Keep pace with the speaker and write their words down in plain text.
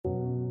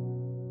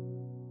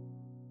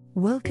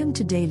Welcome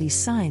to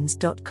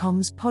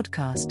dailysigns.com's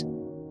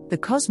podcast. The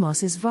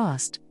cosmos is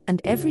vast,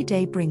 and every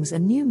day brings a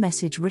new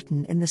message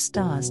written in the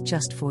stars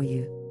just for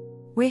you.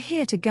 We're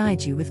here to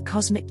guide you with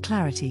cosmic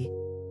clarity.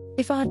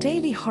 If our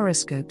daily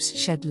horoscopes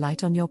shed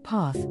light on your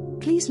path,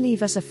 please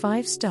leave us a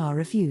 5-star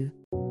review.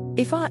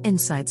 If our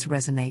insights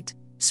resonate,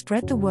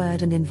 spread the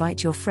word and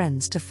invite your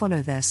friends to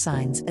follow their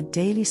signs at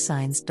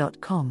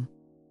dailysigns.com.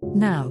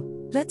 Now,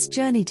 let's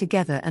journey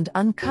together and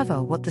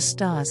uncover what the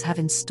stars have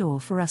in store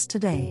for us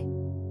today.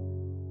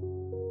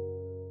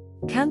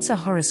 Cancer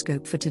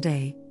horoscope for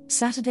today,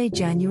 Saturday,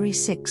 January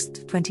 6,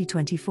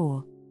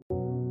 2024.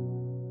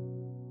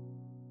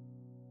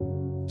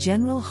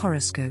 General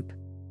horoscope.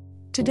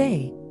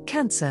 Today,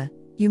 Cancer,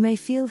 you may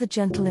feel the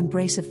gentle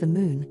embrace of the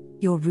moon,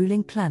 your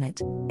ruling planet,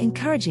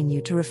 encouraging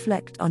you to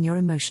reflect on your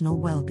emotional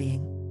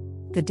well-being.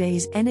 The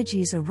day's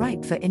energies are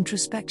ripe for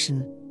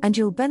introspection, and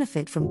you'll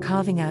benefit from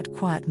carving out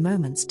quiet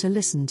moments to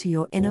listen to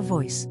your inner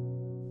voice.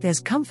 There's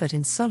comfort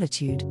in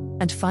solitude,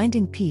 and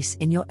finding peace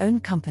in your own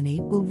company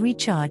will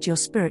recharge your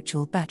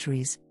spiritual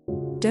batteries.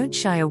 Don't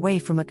shy away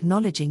from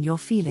acknowledging your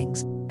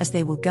feelings, as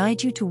they will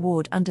guide you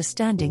toward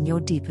understanding your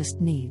deepest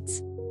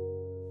needs.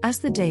 As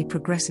the day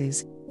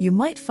progresses, you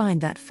might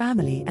find that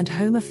family and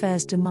home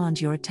affairs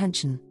demand your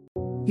attention.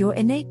 Your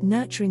innate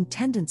nurturing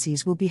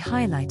tendencies will be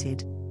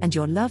highlighted, and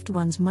your loved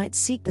ones might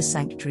seek the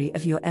sanctuary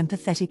of your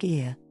empathetic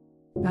ear.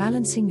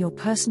 Balancing your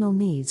personal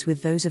needs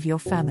with those of your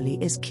family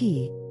is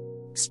key.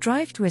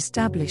 Strive to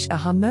establish a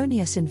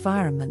harmonious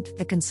environment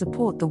that can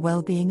support the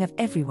well-being of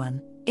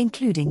everyone,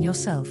 including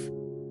yourself.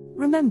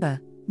 Remember,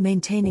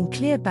 maintaining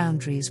clear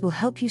boundaries will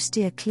help you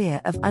steer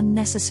clear of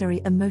unnecessary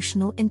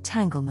emotional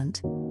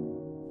entanglement.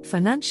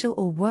 Financial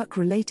or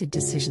work-related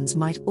decisions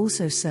might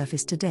also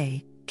surface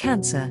today,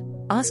 Cancer,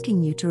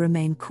 asking you to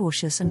remain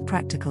cautious and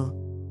practical.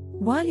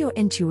 While your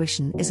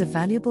intuition is a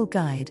valuable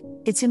guide,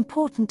 it's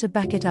important to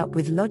back it up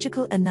with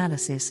logical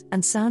analysis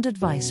and sound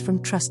advice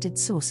from trusted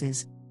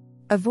sources.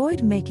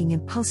 Avoid making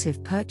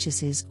impulsive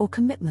purchases or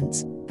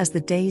commitments, as the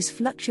day's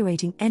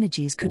fluctuating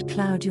energies could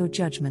cloud your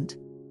judgment.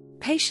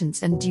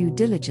 Patience and due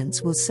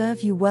diligence will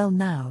serve you well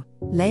now,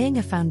 laying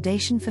a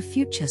foundation for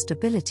future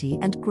stability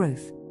and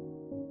growth.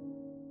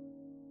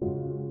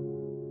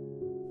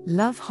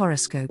 Love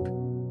horoscope.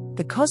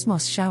 The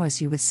cosmos showers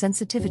you with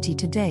sensitivity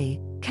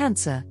today,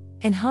 Cancer,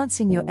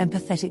 enhancing your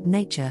empathetic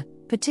nature,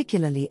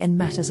 particularly in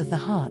matters of the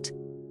heart.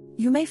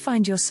 You may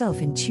find yourself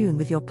in tune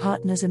with your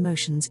partner's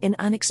emotions in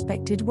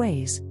unexpected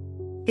ways.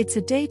 It's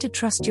a day to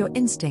trust your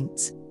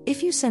instincts.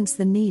 If you sense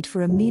the need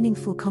for a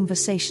meaningful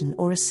conversation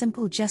or a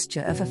simple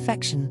gesture of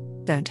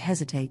affection, don't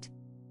hesitate.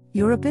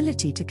 Your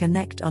ability to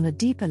connect on a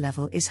deeper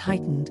level is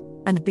heightened,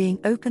 and being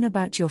open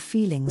about your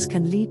feelings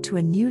can lead to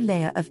a new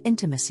layer of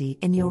intimacy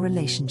in your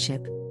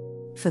relationship.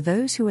 For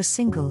those who are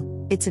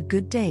single, it's a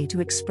good day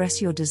to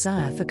express your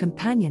desire for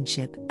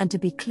companionship and to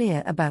be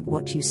clear about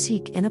what you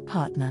seek in a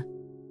partner.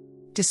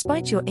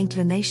 Despite your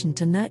inclination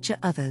to nurture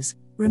others,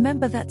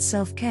 remember that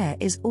self-care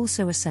is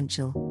also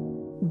essential.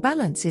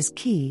 Balance is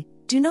key.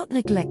 Do not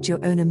neglect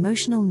your own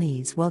emotional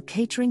needs while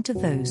catering to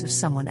those of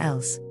someone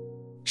else.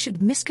 Should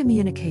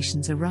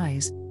miscommunications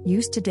arise,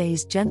 use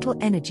today's gentle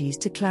energies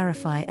to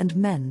clarify and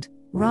mend,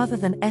 rather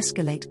than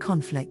escalate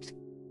conflict.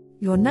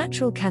 Your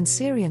natural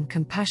Cancerian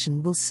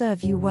compassion will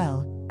serve you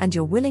well, and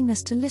your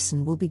willingness to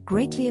listen will be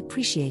greatly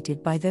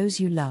appreciated by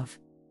those you love.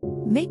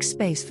 Make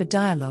space for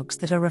dialogues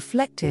that are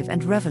reflective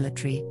and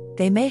revelatory.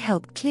 They may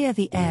help clear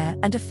the air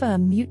and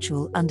affirm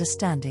mutual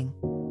understanding.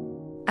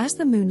 As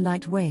the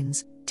moonlight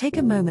wanes, take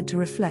a moment to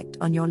reflect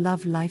on your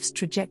love life's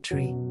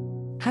trajectory.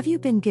 Have you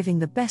been giving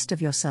the best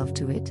of yourself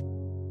to it?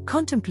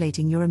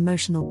 Contemplating your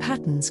emotional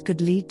patterns could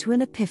lead to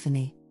an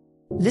epiphany.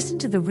 Listen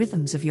to the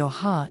rhythms of your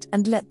heart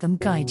and let them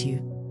guide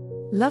you.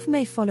 Love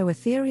may follow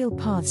ethereal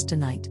paths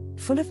tonight,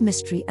 full of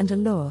mystery and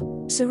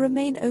allure, so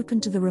remain open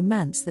to the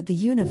romance that the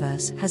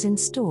universe has in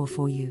store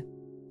for you.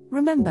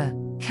 Remember,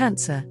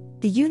 Cancer,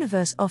 the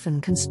universe often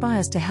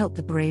conspires to help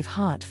the brave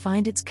heart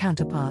find its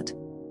counterpart.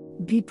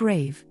 Be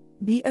brave,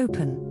 be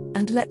open,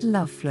 and let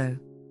love flow.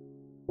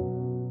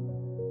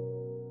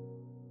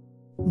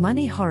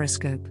 Money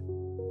horoscope.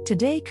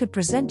 Today could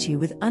present you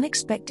with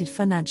unexpected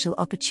financial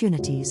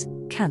opportunities,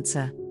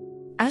 Cancer.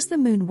 As the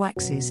moon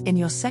waxes in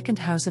your second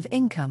house of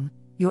income,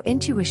 your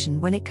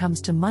intuition when it comes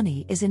to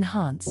money is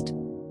enhanced.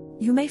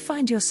 You may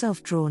find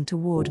yourself drawn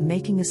toward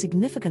making a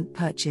significant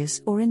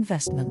purchase or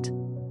investment.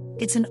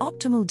 It's an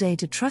optimal day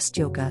to trust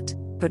your gut,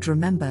 but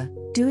remember,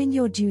 doing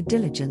your due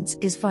diligence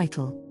is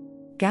vital.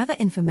 Gather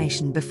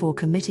information before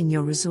committing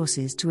your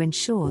resources to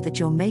ensure that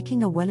you're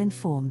making a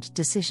well-informed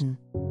decision.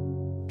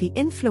 The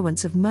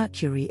influence of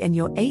Mercury in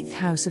your 8th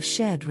house of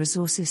shared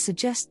resources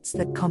suggests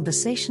that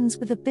conversations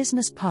with a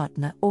business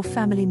partner or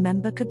family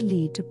member could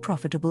lead to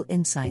profitable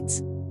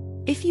insights.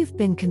 If you've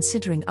been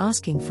considering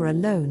asking for a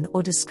loan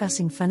or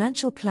discussing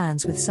financial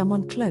plans with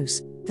someone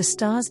close, the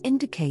stars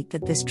indicate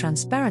that this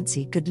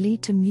transparency could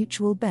lead to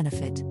mutual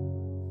benefit.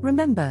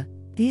 Remember,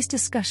 these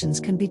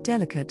discussions can be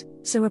delicate,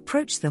 so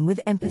approach them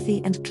with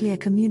empathy and clear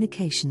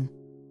communication.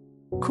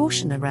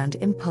 Caution around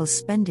impulse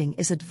spending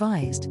is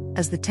advised,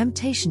 as the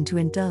temptation to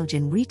indulge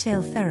in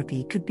retail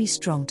therapy could be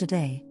strong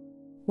today.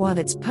 While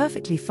it's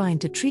perfectly fine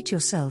to treat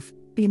yourself,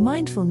 be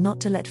mindful not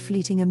to let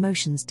fleeting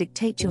emotions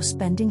dictate your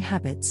spending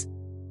habits.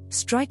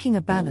 Striking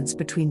a balance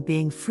between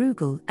being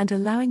frugal and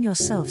allowing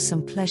yourself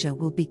some pleasure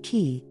will be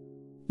key.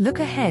 Look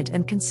ahead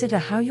and consider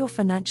how your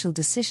financial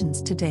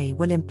decisions today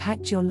will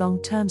impact your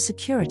long-term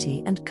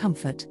security and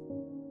comfort.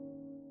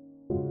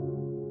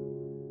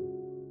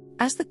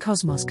 As the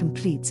cosmos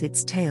completes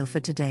its tale for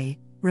today,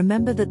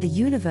 remember that the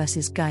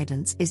universe's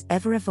guidance is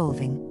ever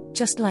evolving,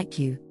 just like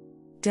you.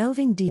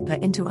 Delving deeper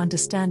into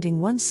understanding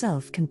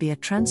oneself can be a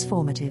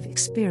transformative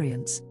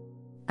experience.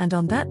 And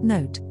on that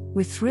note,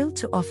 we're thrilled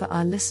to offer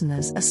our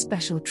listeners a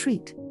special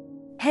treat.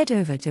 Head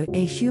over to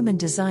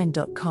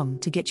ahumandesign.com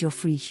to get your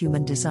free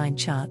human design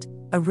chart,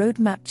 a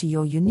roadmap to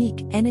your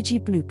unique energy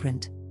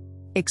blueprint.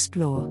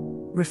 Explore,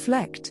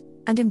 reflect,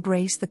 and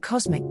embrace the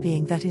cosmic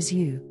being that is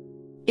you.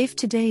 If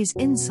today's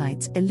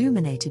insights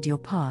illuminated your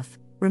path,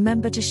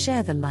 remember to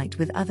share the light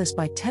with others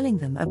by telling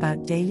them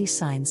about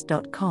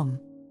dailysigns.com.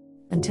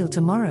 Until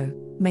tomorrow,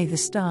 may the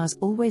stars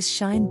always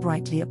shine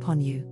brightly upon you.